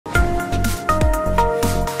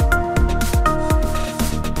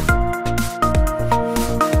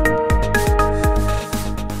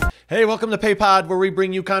Hey, welcome to PayPod, where we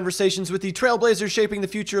bring you conversations with the trailblazers shaping the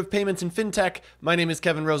future of payments and fintech. My name is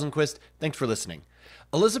Kevin Rosenquist. Thanks for listening.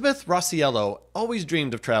 Elizabeth Rossiello always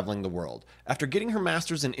dreamed of traveling the world. After getting her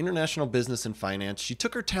master's in international business and finance, she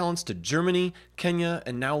took her talents to Germany, Kenya,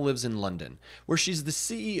 and now lives in London, where she's the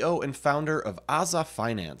CEO and founder of AZA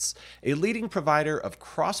Finance, a leading provider of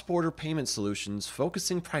cross-border payment solutions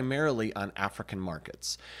focusing primarily on African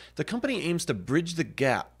markets. The company aims to bridge the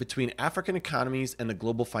gap between African economies and the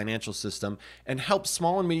global financial system and help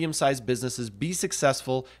small and medium-sized businesses be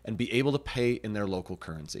successful and be able to pay in their local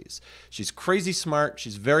currencies. She's crazy smart.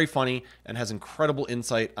 She's very funny and has incredible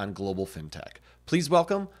insight on global fintech. Please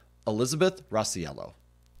welcome Elizabeth Rossiello.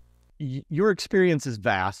 Your experience is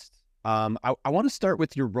vast. I want to start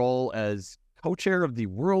with your role as co-chair of the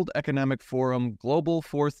World Economic Forum Global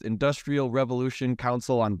Fourth Industrial Revolution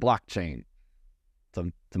Council on Blockchain.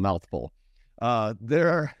 It's a mouthful.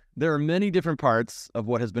 There are many different parts of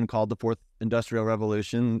what has been called the Fourth Industrial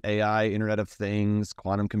Revolution: AI, Internet of Things,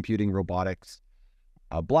 quantum computing, robotics.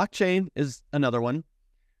 Blockchain is another one.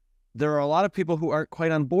 There are a lot of people who aren't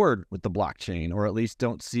quite on board with the blockchain, or at least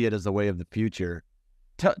don't see it as the way of the future.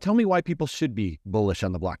 Tell me why people should be bullish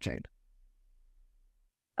on the blockchain.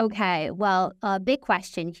 Okay, well, a big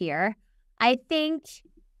question here. I think,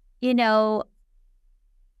 Tim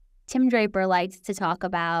Draper likes to talk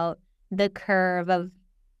about the curve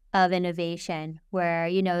of innovation where,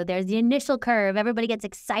 there's the initial curve. Everybody gets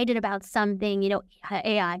excited about something,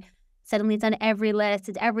 AI. Suddenly it's on every list,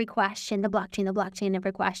 it's every question, the blockchain,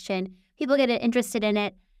 every question. People get interested in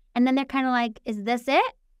it. And then they're kind of like, is this it?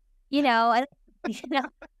 I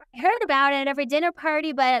heard about it at every dinner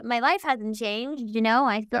party, but my life hasn't changed.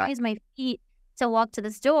 I still use my feet to walk to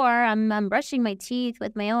the store. I'm brushing my teeth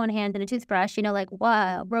with my own hand and a toothbrush,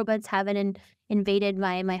 wow, robots haven't invaded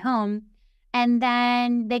my home. And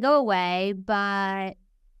then they go away, but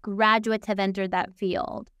graduates have entered that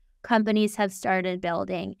field. Companies have started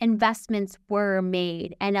building, investments were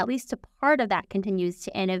made, and at least a part of that continues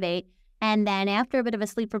to innovate. And then after a bit of a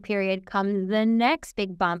sleeper period comes the next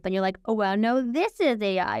big bump, and you're like, oh, well, no, this is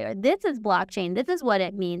AI, or this is blockchain, this is what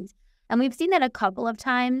it means. And we've seen that a couple of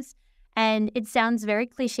times, and it sounds very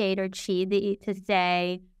cliched or cheesy to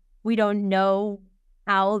say, we don't know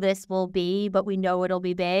how this will be, but we know it'll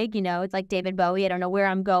be big. It's like David Bowie, I don't know where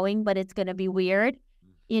I'm going, but it's going to be weird.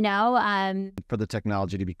 For the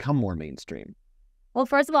technology to become more mainstream. Well,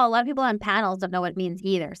 first of all, a lot of people on panels don't know what it means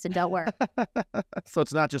either, so don't worry. So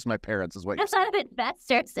it's not just my parents, is what you're saying. A lot of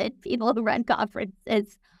investors and people who run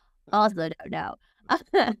conferences also don't know.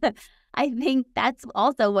 I think that's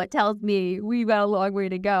also what tells me we've got a long way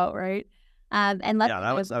to go, right? I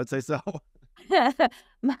would say so.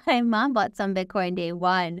 My mom bought some Bitcoin day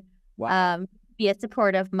one. Wow. Be a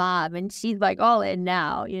supportive mom, and she's like all in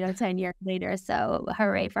now, 10 years later. So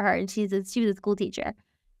hooray for her. And she was a school teacher.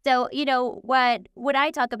 So, what I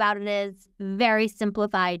talk about it is very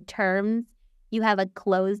simplified terms. You have a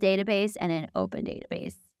closed database and an open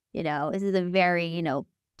database. This is a very,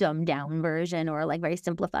 dumbed down version or like very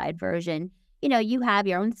simplified version. You have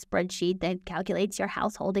your own spreadsheet that calculates your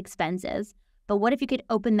household expenses. But what if you could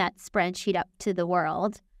open that spreadsheet up to the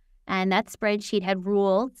world, and that spreadsheet had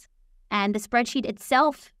rules, and the spreadsheet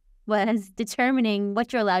itself was determining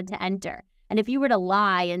what you're allowed to enter. And if you were to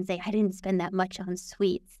lie and say, I didn't spend that much on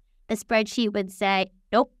sweets, the spreadsheet would say,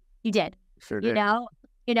 nope, you did. Sure did.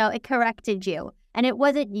 It corrected you. And it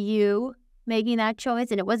wasn't you making that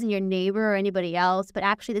choice, and it wasn't your neighbor or anybody else, but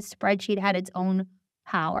actually the spreadsheet had its own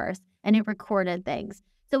powers, and it recorded things.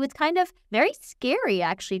 So it's kind of very scary,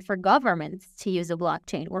 actually, for governments to use a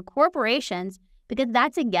blockchain or corporations, because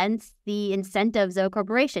that's against the incentives of a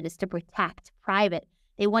corporation, is to protect private.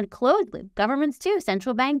 They want closed loop. Governments too,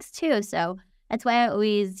 central banks too. So that's why I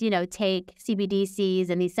always, take CBDCs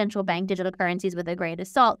and these central bank digital currencies with a grain of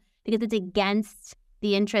salt, because it's against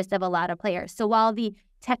the interest of a lot of players. So while the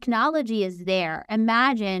technology is there,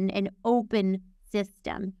 imagine an open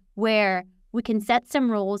system where we can set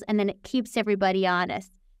some rules and then it keeps everybody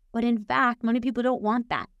honest. But in fact, many people don't want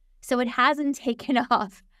that. So it hasn't taken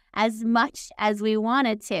off as much as we want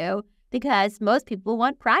it to, because most people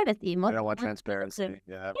want privacy. They don't want transparency.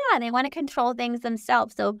 Yeah, they want to control things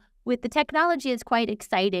themselves. So with the technology, it's quite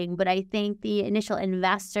exciting, but I think the initial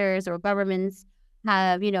investors or governments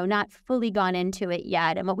have, not fully gone into it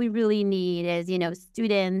yet. And what we really need is,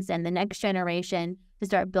 students and the next generation to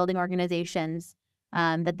start building organizations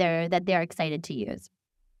that they're excited to use.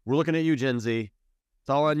 We're looking at you, Gen Z. It's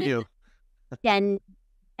all on you. Gen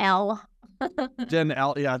L. Gen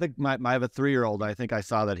L, yeah, I think I have a 3-year-old. I think I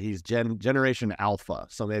saw that he's Generation Alpha.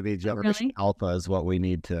 So maybe Generation Alpha is what we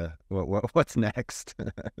need to. What's next?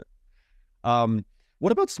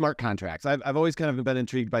 What about smart contracts? I've always kind of been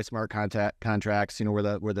intrigued by smart contracts,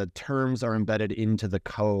 where the terms are embedded into the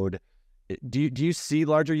code. Do you see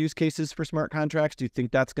larger use cases for smart contracts? Do you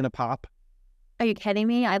think that's going to pop? Are you kidding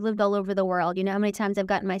me? I've lived all over the world. You know how many times I've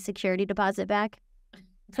gotten my security deposit back?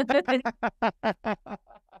 Imagine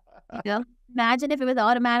if it was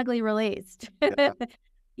automatically released. Yeah.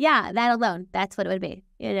 Yeah, that alone, that's what it would be.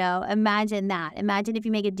 Imagine that. Imagine if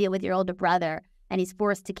you make a deal with your older brother and he's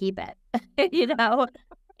forced to keep it.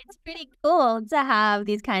 It's pretty cool to have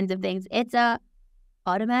these kinds of things. It's a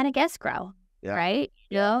automatic escrow, Yeah. right?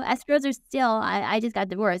 Escrows are still, I just got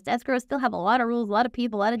divorced. Escrows still have a lot of rules, a lot of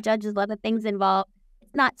people, a lot of judges, a lot of things involved.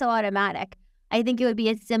 It's not so automatic. I think it would be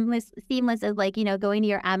as seamless as going to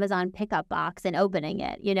your Amazon pickup box and opening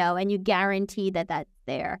it, and you guarantee that that's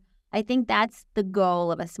there. I think that's the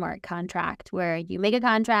goal of a smart contract, where you make a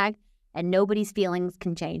contract and nobody's feelings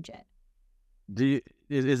can change it.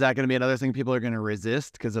 Is that going to be another thing people are going to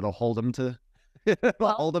resist because it'll hold them to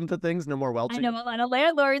hold them to things? No more welching. I know a lot of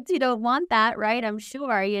landlords who don't want that, right? I'm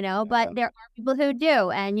sure, but there are people who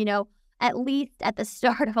do. And, at least at the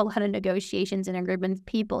start of a lot of negotiations and agreements,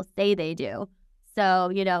 people say they do. So,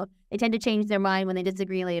 they tend to change their mind when they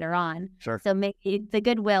disagree later on. Sure. So maybe the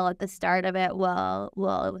goodwill at the start of it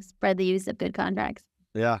will spread the use of good contracts.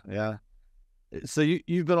 Yeah, yeah. So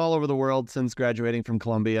you've been all over the world since graduating from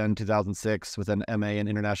Columbia in 2006 with an MA in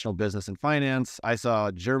International Business and Finance. I saw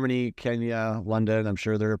Germany, Kenya, London. I'm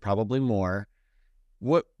sure there are probably more.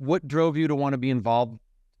 What drove you to want to be involved?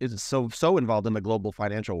 Is so involved in the global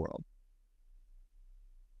financial world?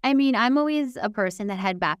 I mean, I'm always a person that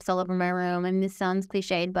had maps all over my room. I mean, this sounds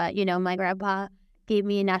cliched, but, my grandpa gave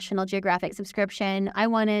me a National Geographic subscription. I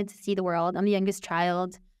wanted to see the world. I'm the youngest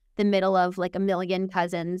child, the middle of like a million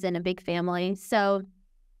cousins and a big family. So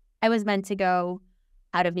I was meant to go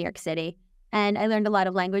out of New York City. And I learned a lot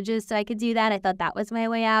of languages so I could do that. I thought that was my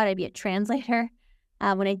way out. I'd be a translator.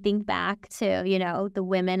 When I think back to, the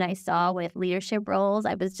women I saw with leadership roles,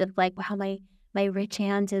 I was just like, wow, my rich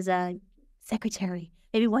aunt is a secretary.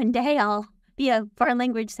 Maybe one day I'll be a foreign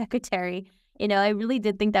language secretary. I really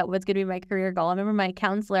did think that was going to be my career goal. I remember my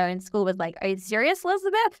counselor in school was like, "Are you serious,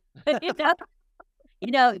 Elizabeth?"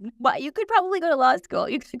 Well, you could probably go to law school.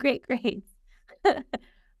 You get great grades.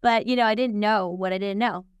 But, I didn't know what I didn't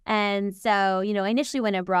know. And so, I initially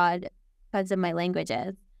went abroad because of my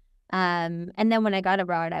languages. And then when I got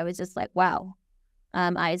abroad, I was just like, wow,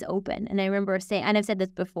 eyes open. And I remember saying, and I've said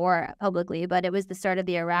this before publicly, but it was the start of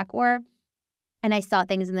the Iraq War. And I saw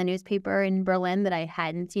things in the newspaper in Berlin that I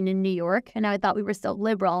hadn't seen in New York. And I thought we were so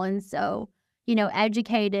liberal and so,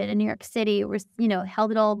 educated in New York City. We're, held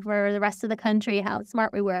it all for the rest of the country, how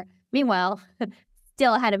smart we were. Meanwhile,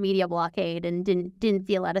 still had a media blockade and didn't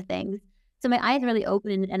see a lot of things. So my eyes really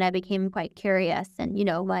opened and I became quite curious. And,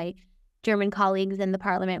 my German colleagues in the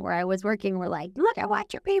parliament where I was working were like, "Look at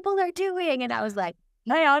what your people are doing." And I was like,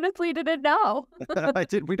 I honestly didn't know.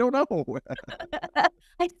 We don't know.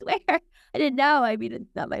 I swear, I didn't know. I mean,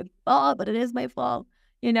 it's not my fault, but it is my fault,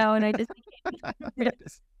 and I just became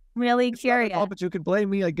really curious. Oh, but you could blame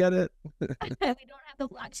me. I get it. We don't have the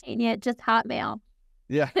blockchain yet, just Hotmail.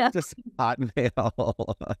 Yeah, just Hotmail. Oh,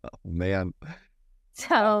 man.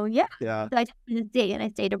 So yeah. Yeah. So I took this day and I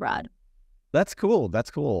stayed abroad. That's cool. That's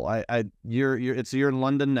cool. You're in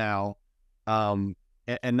London now.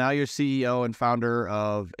 And now you're CEO and founder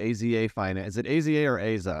of AZA Finance. Is it AZA or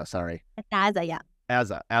AZA? Sorry. It's AZA, yeah.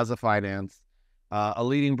 AZA Finance, a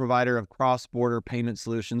leading provider of cross-border payment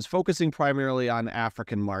solutions, focusing primarily on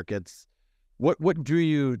African markets. What drew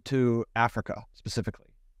you to Africa specifically?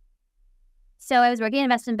 So I was working in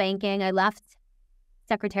investment banking. I left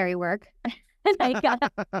secretary work. And I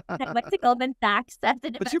went to Goldman Sachs.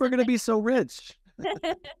 But you were going to be so rich.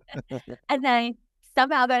 And then I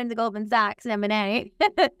somehow got into Goldman Sachs and M&A.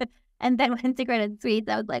 And then went to Credit Suisse.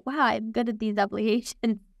 I was like, wow, I'm good at these obligations.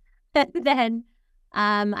 And then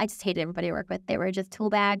I just hated everybody I worked with. They were just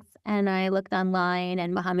tool bags. And I looked online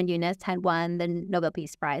and Muhammad Yunus had won the Nobel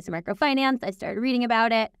Peace Prize in microfinance. I started reading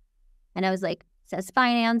about it. And I was like, says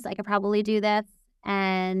finance, I could probably do this.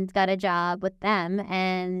 And got a job with them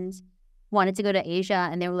and wanted to go to Asia.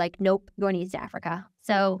 And they were like, nope, you're going to East Africa.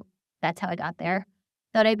 So that's how I got there.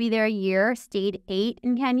 Thought I'd be there a year, stayed 8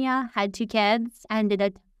 in Kenya, had 2 kids, and did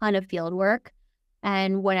a ton of field work.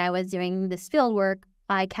 And when I was doing this field work,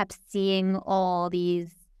 I kept seeing all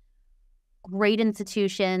these great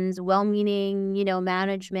institutions, well-meaning,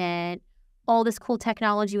 management, all this cool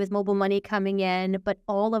technology with mobile money coming in, but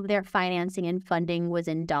all of their financing and funding was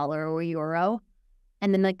in dollar or euro.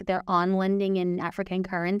 And then they're on lending in African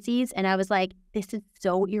currencies. And I was like, this is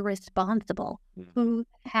so irresponsible. Who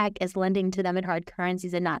the heck is lending to them in hard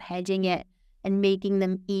currencies and not hedging it and making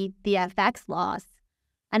them eat the FX loss.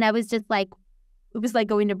 And I was just like, it was like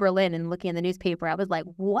going to Berlin and looking at the newspaper. I was like,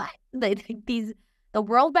 what? The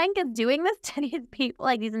World Bank is doing this to these people,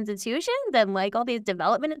 like these institutions, and like all these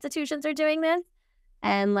development institutions are doing this.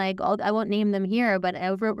 And like, I won't name them here, but I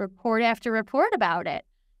wrote report after report about it.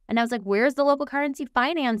 And I was like, where's the local currency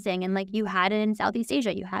financing? And like, you had it in Southeast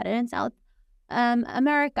Asia, you had it in South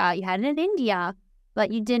America, you had it in India,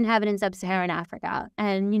 but you didn't have it in Sub-Saharan Africa.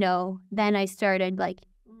 And, then I started like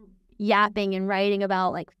yapping and writing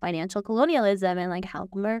about like financial colonialism and like how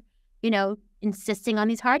we're, insisting on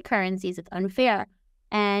these hard currencies. It's unfair.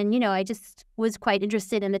 And, I just was quite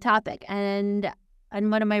interested in the topic. And on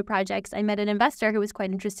one of my projects, I met an investor who was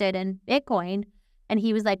quite interested in Bitcoin. And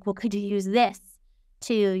he was like, well, could you use this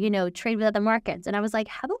to, trade with other markets? And I was like,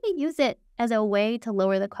 how about we use it as a way to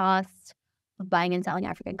lower the cost of buying and selling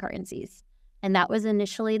African currencies? And that was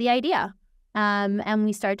initially the idea. And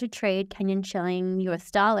we started to trade Kenyan shilling,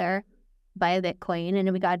 US dollar via Bitcoin.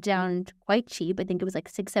 And we got down quite cheap. I think it was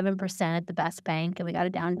like 6-7% at the best bank. And we got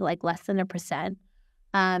it down to like less than 1%.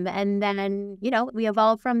 And then, we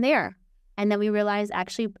evolved from there. And then we realized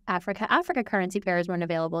actually Africa currency pairs weren't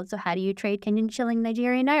available. So how do you trade Kenyan shilling,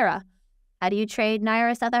 Nigerian naira? How do you trade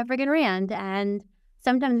naira, South African rand? And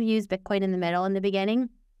sometimes we use Bitcoin in the middle in the beginning.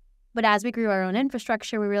 But as we grew our own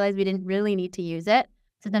infrastructure, we realized we didn't really need to use it.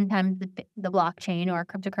 So sometimes the blockchain or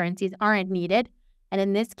cryptocurrencies aren't needed. And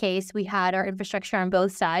in this case, we had our infrastructure on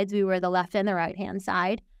both sides. We were the left and the right-hand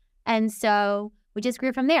side. And so we just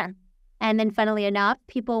grew from there. And then funnily enough,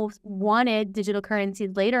 people wanted digital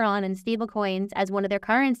currencies later on and stable coins as one of their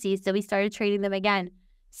currencies. So we started trading them again.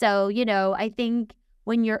 So, I think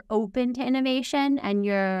when you're open to innovation and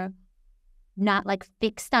you're not like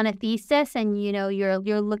fixed on a thesis and,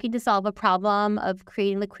 you're looking to solve a problem of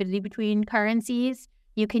creating liquidity between currencies,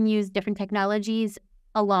 you can use different technologies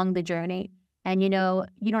along the journey. And, you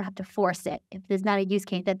don't have to force it. If there's not a use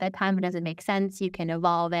case at that time, it doesn't make sense, you can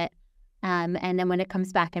evolve it. And then when it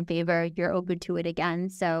comes back in favor, you're open to it again.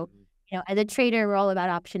 So, as a trader, we're all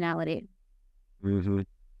about optionality. Mm-hmm.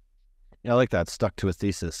 Yeah, I like that. Stuck to a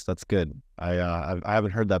thesis. That's good. I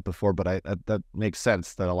haven't heard that before, but that makes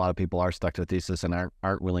sense that a lot of people are stuck to a thesis and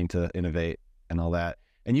aren't willing to innovate and all that.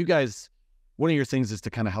 And you guys, one of your things is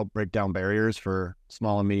to kind of help break down barriers for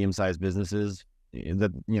small and medium-sized businesses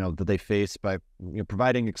that they face by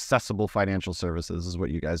providing accessible financial services is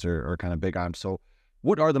what you guys are kind of big on. So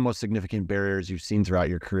what are the most significant barriers you've seen throughout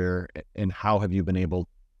your career, and how have you been able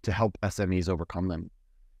to help SMEs overcome them?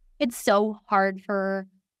 It's so hard for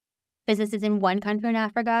businesses in one country in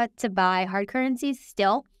Africa to buy hard currencies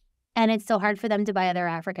still, and it's so hard for them to buy other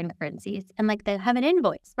African currencies. And like they have an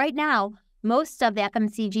invoice. Right now, most of the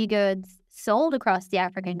FMCG goods sold across the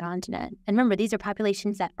African continent. And remember, these are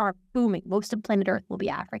populations that are booming. Most of planet Earth will be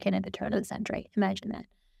African at the turn of the century. Imagine that.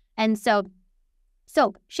 And so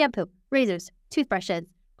soap, shampoo, razors, toothbrushes,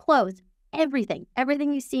 clothes, everything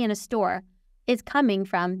you see in a store is coming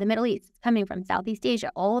from the Middle East. It's coming from Southeast Asia,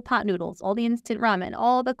 all the pot noodles, all the instant ramen,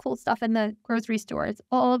 all the cool stuff in the grocery stores,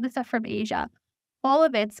 all the stuff from Asia. All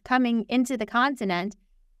of it's coming into the continent.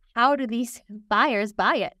 How do these buyers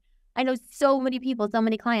buy it? I know so many people, so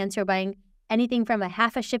many clients who are buying anything from a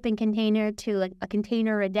half a shipping container to like a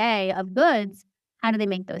container a day of goods. How do they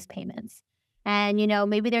make those payments? And,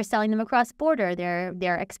 maybe they're selling them across border.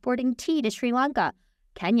 They're exporting tea to Sri Lanka.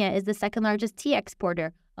 Kenya is the second largest tea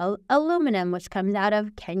exporter. Aluminum, which comes out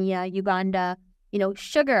of Kenya, Uganda,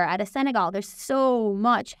 sugar out of Senegal. There's so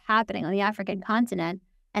much happening on the African continent,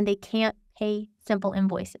 and they can't pay simple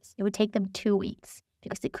invoices. It would take them 2 weeks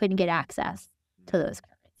because they couldn't get access to those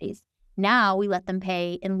currencies. Now we let them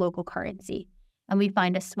pay in local currency, and we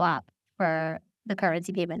find a swap for the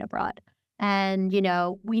currency payment abroad. And,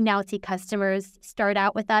 we now see customers start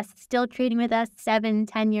out with us, still trading with us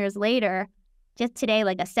 7-10 years later. Just today,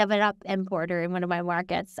 like a 7-Up importer in one of my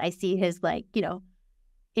markets, I see his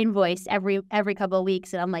invoice every couple of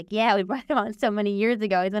weeks. And I'm like, yeah, we brought him on so many years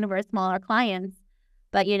ago. He's one of our smaller clients.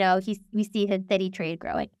 But, we see his steady trade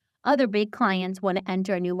growing. Other big clients want to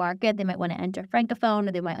enter a new market. They might want to enter Francophone,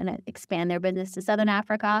 or they might want to expand their business to Southern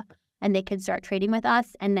Africa, and they can start trading with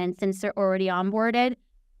us. And then since they're already onboarded,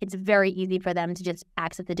 it's very easy for them to just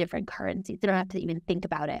access the different currencies. They don't have to even think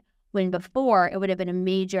about it. When before, it would have been a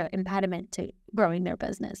major impediment to growing their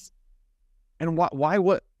business. And why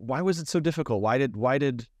was it so difficult? Why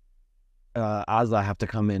did AZA have to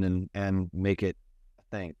come in and make it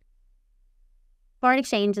a thing? Foreign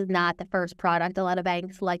exchange is not the first product a lot of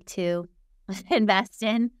banks like to invest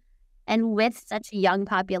in. And with such a young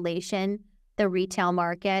population, the retail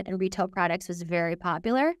market and retail products was very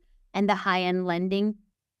popular, and the high-end lending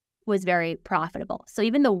was very profitable. So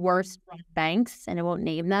even the worst banks, and I won't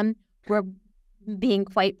name them, were being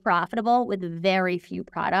quite profitable with very few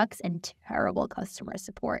products and terrible customer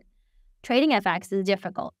support. Trading FX is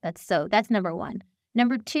difficult. That's number one.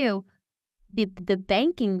 Number two, the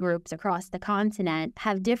banking groups across the continent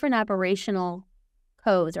have different operational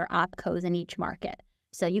codes or opcos in each market.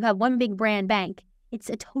 So you have one big brand bank. It's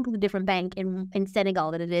a totally different bank in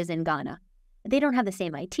Senegal than it is in Ghana. They don't have the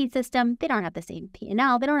same IT system. They don't have the same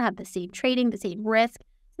P&L. They don't have the same trading, the same risk.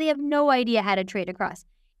 They have no idea how to trade across.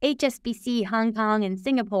 HSBC, Hong Kong, and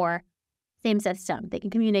Singapore, same system. They can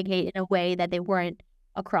communicate in a way that they weren't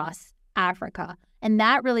across Africa. And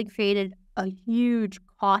that really created a huge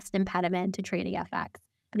cost impediment to trading FX.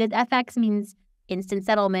 Because FX means instant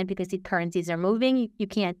settlement because the currencies are moving. You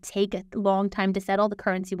can't take a long time to settle. The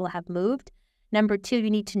currency will have moved. Number two, you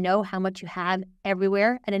need to know how much you have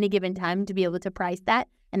everywhere at any given time to be able to price that,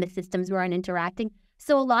 and the systems weren't interacting.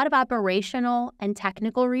 So a lot of operational and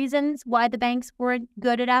technical reasons why the banks weren't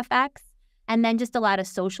good at FX, and then just a lot of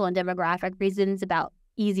social and demographic reasons about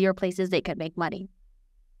easier places they could make money.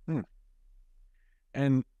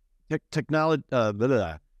 And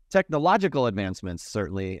technological advancements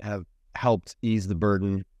certainly have helped ease the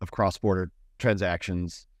burden of cross-border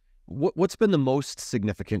transactions. What's been the most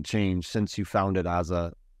significant change since you founded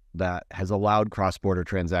AZA that has allowed cross-border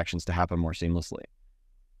transactions to happen more seamlessly?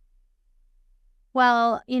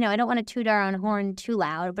 Well, I don't want to toot our own horn too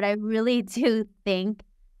loud, but I really do think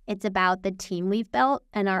it's about the team we've built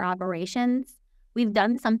and our operations. We've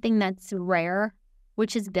done something that's rare,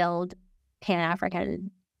 which is build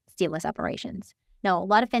Pan-African seamless operations. No, a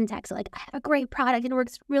lot of fintechs are like, I have a great product. It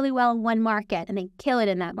works really well in one market, and they kill it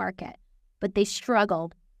in that market. But they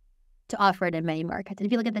struggled to offer it in many markets. And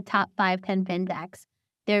if you look at the top 5, 10 fintechs,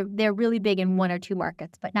 they're really big in one or two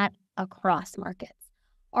markets, but not across markets.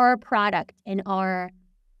 Our product and our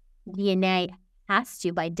DNA has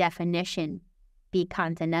to, by definition, be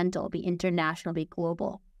continental, be international, be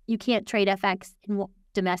global. You can't trade FX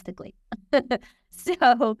domestically.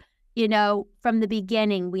 So, from the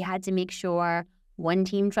beginning, we had to make sure one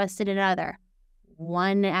team trusted another.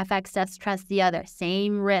 One FX desk trusts the other.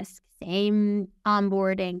 Same risk, same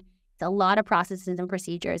onboarding. It's a lot of processes and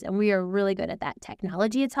procedures, and we are really good at that.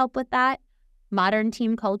 Technology has helped with that. Modern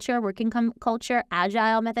team culture, working culture,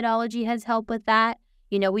 agile methodology has helped with that.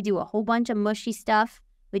 We do a whole bunch of mushy stuff.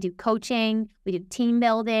 We do coaching, we do team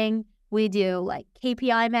building, we do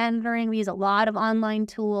KPI monitoring. We use a lot of online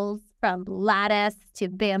tools from Lattice to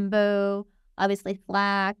Bamboo, obviously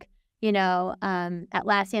Slack,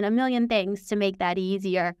 Atlassian, a million things to make that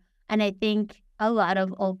easier. And I think a lot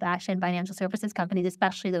of old-fashioned financial services companies,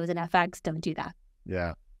 especially those in FX, don't do that.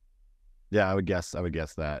 Yeah, I would guess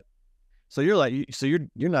that. So you're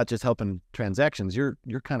not just helping transactions. You're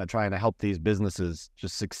kind of trying to help these businesses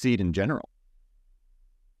just succeed in general.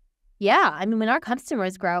 Yeah, when our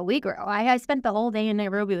customers grow, we grow. I spent the whole day in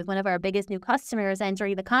Nairobi with one of our biggest new customers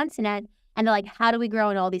entering the continent, and they're like, how do we grow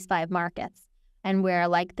in all these 5 markets? And we're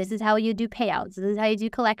like, this is how you do payouts. This is how you do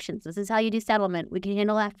collections. This is how you do settlement. We can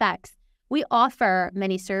handle FX. We offer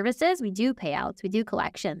many services. We do payouts. We do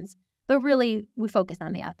collections. But really, we focus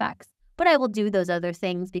on the FX. But I will do those other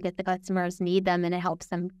things because the customers need them and it helps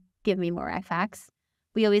them give me more FX.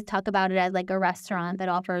 We always talk about it as like a restaurant that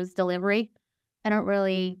offers delivery. I don't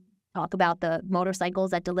really talk about the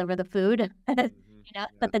motorcycles that deliver the food,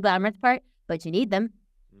 but the glamorous part. But you need them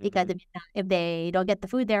because if they don't get the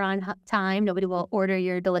food there on time, nobody will order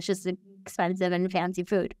your delicious, expensive, and fancy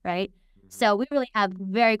food, right? So we really have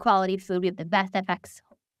very quality food. We have the best FX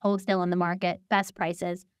wholesale on the market, best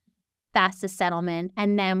prices, fastest settlement,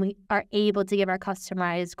 and then we are able to give our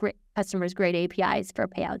customers great APIs for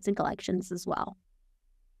payouts and collections as well.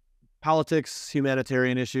 Politics,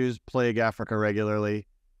 humanitarian issues plague Africa regularly,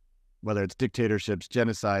 whether it's dictatorships,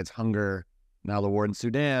 genocides, hunger, now the war in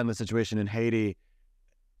Sudan, the situation in Haiti.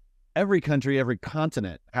 Every country, every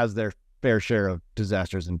continent has their fair share of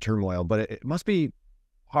disasters and turmoil, but it must be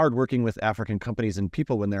hard working with African companies and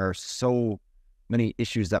people when there are so many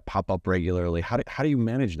issues that pop up regularly. How do you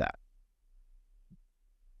manage that?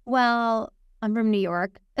 Well, I'm from New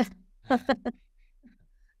York,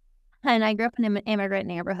 and I grew up in an immigrant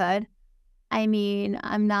neighborhood.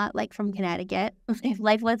 I'm not from Connecticut.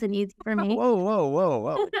 Life wasn't easy for me.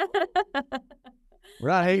 Whoa. We're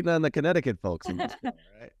not hating on the Connecticut folks in this school,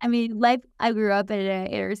 right? I grew up in an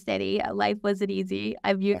inner city. Life wasn't easy.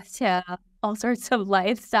 I'm used to all sorts of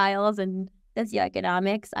lifestyles and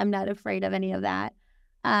socioeconomics. I'm not afraid of any of that.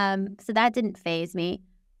 So that didn't faze me.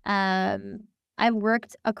 I've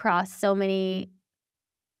worked across so many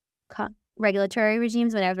regulatory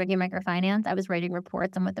regimes when I was working in microfinance. I was writing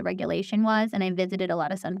reports on what the regulation was, and I visited a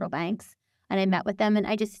lot of central banks, and I met with them. And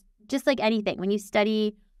I just like anything, when you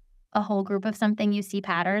study a whole group of something, you see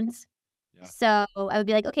patterns. Yeah. So I would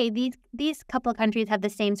be like, okay, these couple of countries have the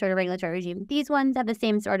same sort of regulatory regime. These ones have the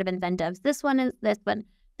same sort of incentives. This one is this one.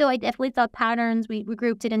 So I definitely saw patterns. We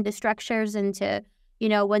grouped it into structures, into,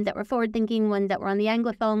 ones that were forward-thinking, ones that were on the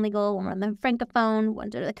Anglophone legal, ones on the Francophone,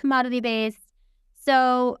 ones that are the commodity-based.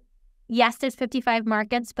 So yes, there's 55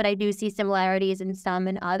 markets, but I do see similarities in some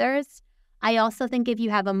and others. I also think if you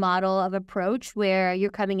have a model of approach where you're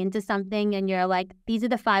coming into something and you're like, these are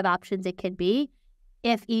the 5 options it could be.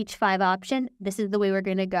 If each 5 option, this is the way we're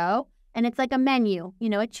going to go. And it's like a menu,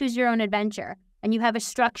 a choose your own adventure. And you have a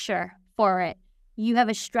structure for it. You have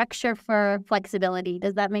a structure for flexibility.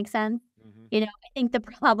 Does that make sense? Mm-hmm. I think the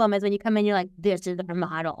problem is when you come in, you're like, this is our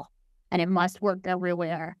model and it must work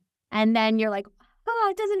everywhere. And then you're like, oh,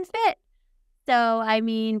 it doesn't fit. So,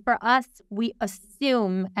 for us, we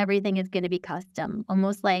assume everything is going to be custom,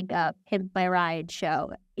 almost like a Pimp My Ride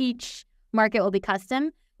show. Each market will be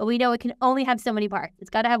custom, but we know it can only have so many parts.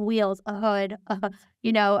 It's got to have wheels, a hood,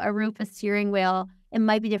 a roof, a steering wheel. It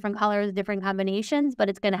might be different colors, different combinations, but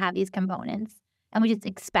it's going to have these components. And we just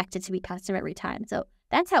expect it to be custom every time. So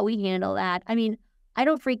that's how we handle that. I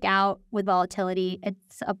don't freak out with volatility.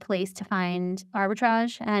 It's a place to find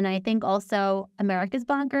arbitrage. And I think also America's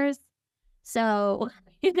bonkers. So,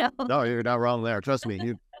 No, you're not wrong there. Trust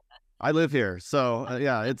me. I live here. So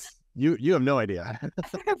yeah, it's, you have no idea.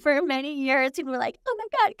 For many years, people were like, oh my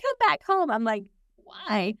God, come back home. I'm like,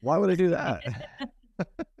 why? Why would I do that?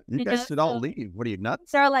 You guys should all leave. What are you,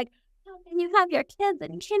 nuts? They're like, how can you have your kids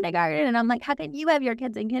in kindergarten? And I'm like, how can you have your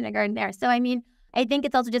kids in kindergarten there? So, I think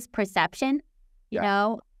it's also just perception.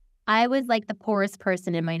 I was like the poorest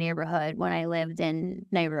person in my neighborhood when I lived in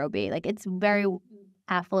Nairobi. Like, it's very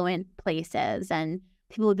affluent places, and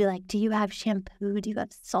people would be like, do you have shampoo? Do you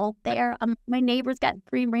have salt there? My neighbor's got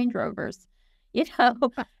 3 Range Rovers, So,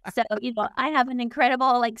 I have an incredible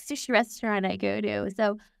sushi restaurant I go to.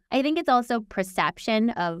 So I think it's also perception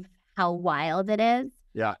of how wild it is.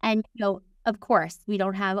 Yeah. And, of course, we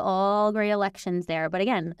don't have all great elections there, but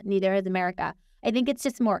again, neither is America. I think it's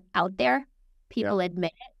just more out there. People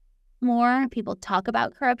admit it more. People talk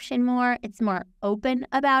about corruption more. It's more open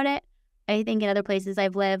about it. I think in other places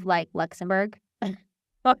I've lived, like Luxembourg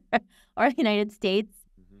or the United States,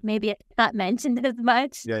 maybe it's not mentioned as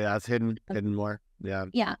much. Yeah, it's hidden more. Yeah.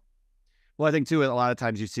 Yeah. Well, I think too, a lot of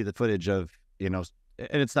times you see the footage of, and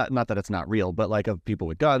it's not that it's not real, but like of people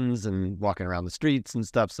with guns and walking around the streets and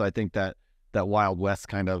stuff. So I think that Wild West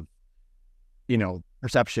kind of,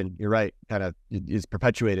 perception, you're right, kind of is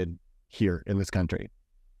perpetuated here in this country.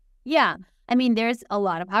 Yeah. There's a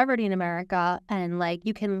lot of poverty in America, and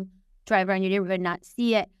you can drive around your neighborhood and not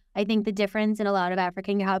see it. I think the difference in a lot of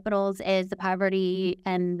African capitals is the poverty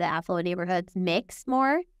and the affluent neighborhoods mix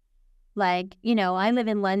more. I live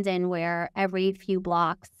in London, where every few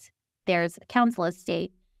blocks there's a council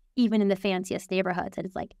estate, even in the fanciest neighborhoods. And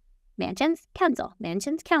it's like mansions, council,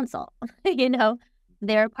 mansions, council.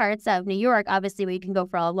 There are parts of New York, obviously, where you can go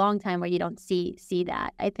for a long time where you don't see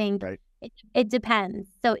that. I think Right. it depends.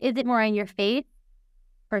 So is it more in your face?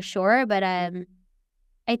 For sure. But I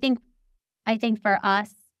think for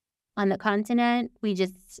us on the continent, we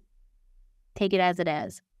just take it as it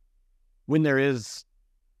is. When there is,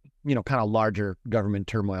 kind of larger government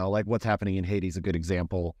turmoil, like what's happening in Haiti is a good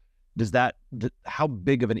example. How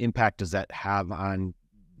big of an impact does that have on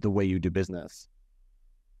the way you do business?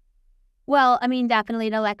 Well, definitely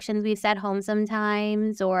in elections, we've sat home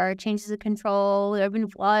sometimes, or changes of control. There have been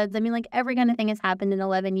floods. Every kind of thing has happened in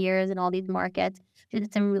 11 years in all these markets. There's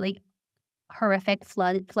some really horrific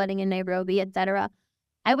flooding in Nairobi, etc.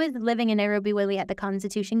 I was living in Nairobi when we had the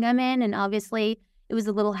Constitution come in, and obviously it was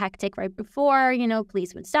a little hectic right before.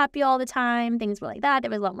 Police would stop you all the time. Things were like that.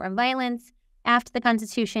 There was a lot more violence. After the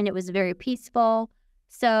Constitution, it was very peaceful.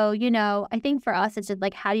 So, I think for us, it's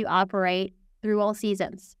just how do you operate through all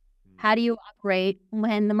seasons? How do you operate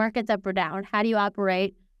when the market's up or down? How do you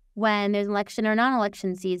operate when there's election or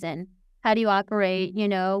non-election season? How do you operate,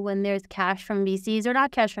 when there's cash from VCs or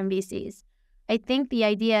not cash from VCs? I think the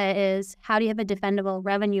idea is, how do you have a defendable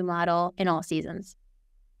revenue model in all seasons?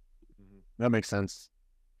 That makes sense.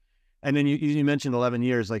 And then you mentioned 11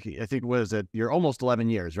 years, I think, you're almost 11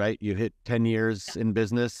 years, right? You hit 10 years in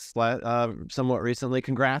business somewhat recently.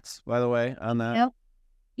 Congrats, by the way, on that. Yep.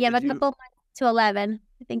 Yeah, but a couple months to 11.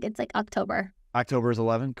 I think it's October. October is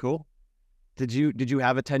 11. Cool. Did you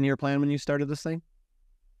have a 10-year plan when you started this thing?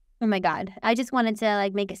 Oh my God. I just wanted to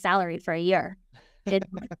make a salary for a year. I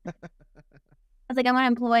was like, I want to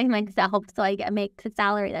employ myself so I make the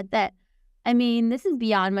salary. That's it. I mean, this is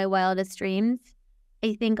beyond my wildest dreams.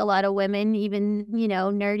 I think a lot of women, even,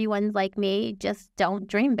 nerdy ones like me, just don't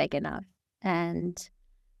dream big enough. And,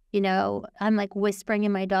 I'm like whispering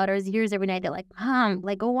in my daughter's ears every night. They're like, Mom,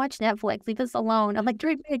 like, go watch Netflix. Leave us alone. I'm like,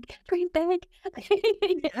 dream big, dream big.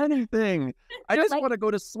 Anything. I They're just like, want to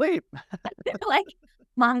go to sleep. they're like,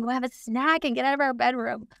 Mom, go have a snack and get out of our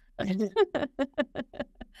bedroom.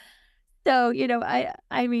 So,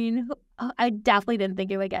 I mean, I definitely didn't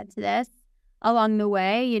think it would get to this. Along the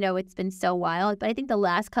way, it's been so wild. But I think the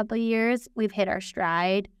last couple of years, we've hit our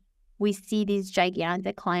stride. We see these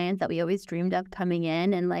gigantic clients that we always dreamed of coming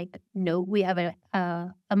in. And we have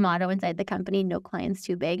a motto inside the company, no client's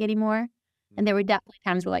too big anymore. And there were definitely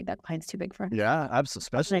times where that client's too big for us. Yeah, absolutely.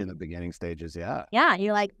 Especially in the beginning stages. Yeah. Yeah,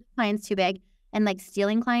 you're like, client's too big. And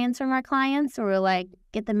stealing clients from our clients, or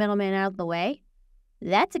get the middleman out of the way.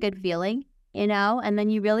 That's a good feeling, and then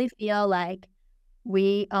you really feel like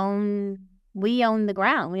we own the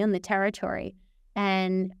ground, we own the territory.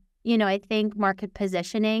 And, I think market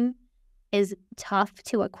positioning is tough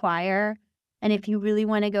to acquire. And if you really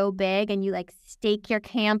want to go big and you stake your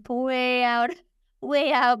camp way out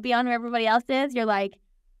beyond where everybody else is, you're like,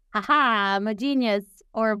 haha, I'm a genius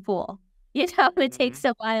or a fool. It takes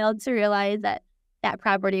a while to realize that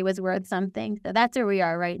property was worth something. So that's where we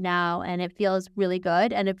are right now. And it feels really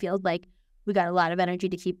good. And it feels like we got a lot of energy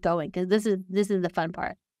to keep going, because this is the fun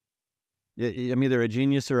part. Yeah, I'm either a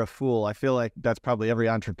genius or a fool. I feel like that's probably every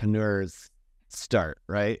entrepreneur's start,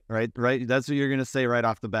 right? That's what you're going to say right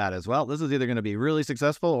off the bat as well. This is either going to be really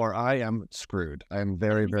successful or I am screwed. I'm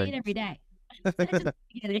very, very... say it every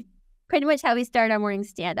day. Pretty much how we start our morning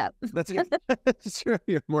stand-up. That's your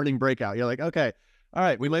morning breakout. You're like, okay, all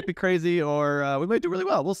right, we might be crazy or we might do really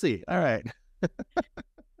well. We'll see. All right. It's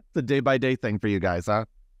a day-by-day thing for you guys, huh?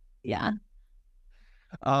 Yeah.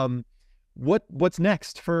 What's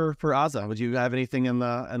next for AZA? Would you have anything in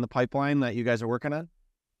the pipeline that you guys are working on?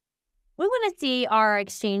 We want to see our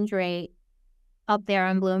exchange rate up there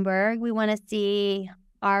on Bloomberg. We want to see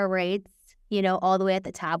our rates, all the way at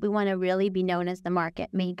the top. We want to really be known as the market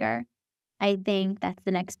maker. I think that's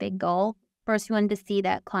the next big goal. First, we wanted to see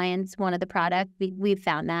that clients wanted the product. We've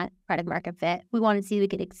found that product market fit. We wanted to see we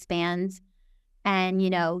could expand and,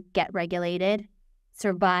 get regulated,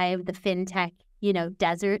 survive the Fintech,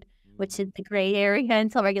 desert, which is the gray area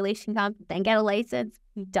until regulation comes, then get a license.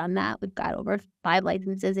 We've done that. We've got over 5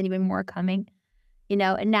 licenses and even more coming,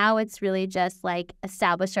 and now it's really just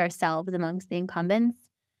establish ourselves amongst the incumbents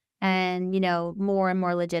and, more and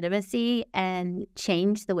more legitimacy and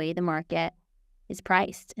change the way the market is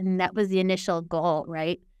priced. And that was the initial goal,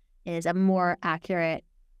 right? Is a more accurate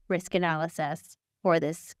risk analysis for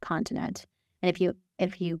this continent. And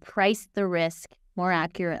if you price the risk more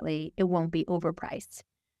accurately, it won't be overpriced.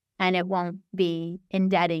 And it won't be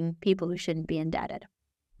indebting people who shouldn't be indebted.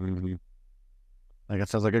 Mm-hmm. That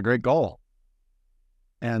sounds like a great goal.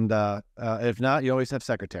 And if not, you always have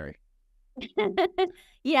secretary.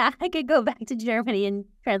 Yeah, I could go back to Germany and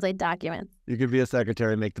translate documents. You could be a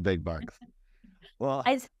secretary and make the big bucks. Well,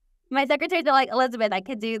 my secretaries are like, Elizabeth, I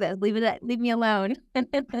could do this. Leave me alone.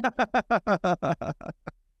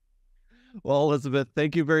 Well, Elizabeth,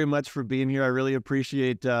 thank you very much for being here. I really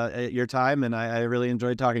appreciate your time, and I really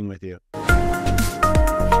enjoyed talking with you.